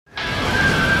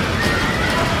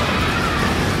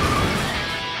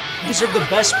deserve the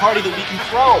best party that we can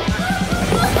throw.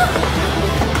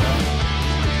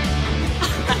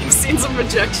 I've seen some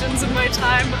rejections in my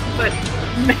time, but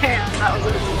man, that was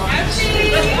a good one.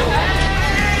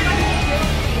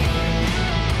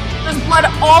 There's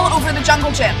blood all over the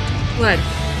jungle gym. Blood.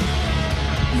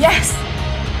 Yes.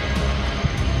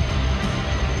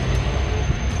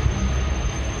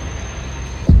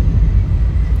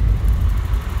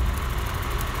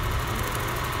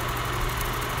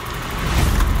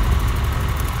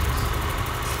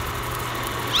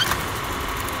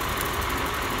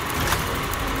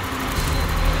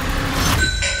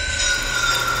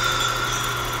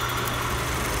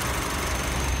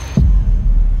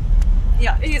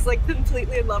 Yeah, he's like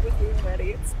completely in love with me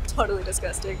already. It's totally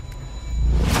disgusting.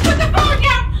 Put the phone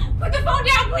down! Put the phone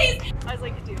down, please! I was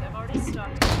like, dude, I've already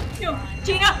started. No,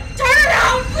 Gina, turn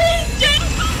around, please, Gina!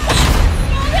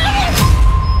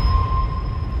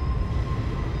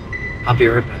 I'll be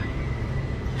right back.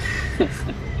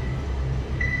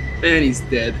 Man, he's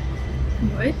dead.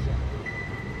 What?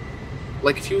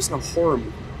 Like if he was in a horror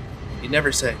movie, you'd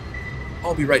never say,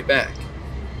 I'll be right back.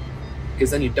 Because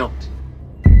then you don't.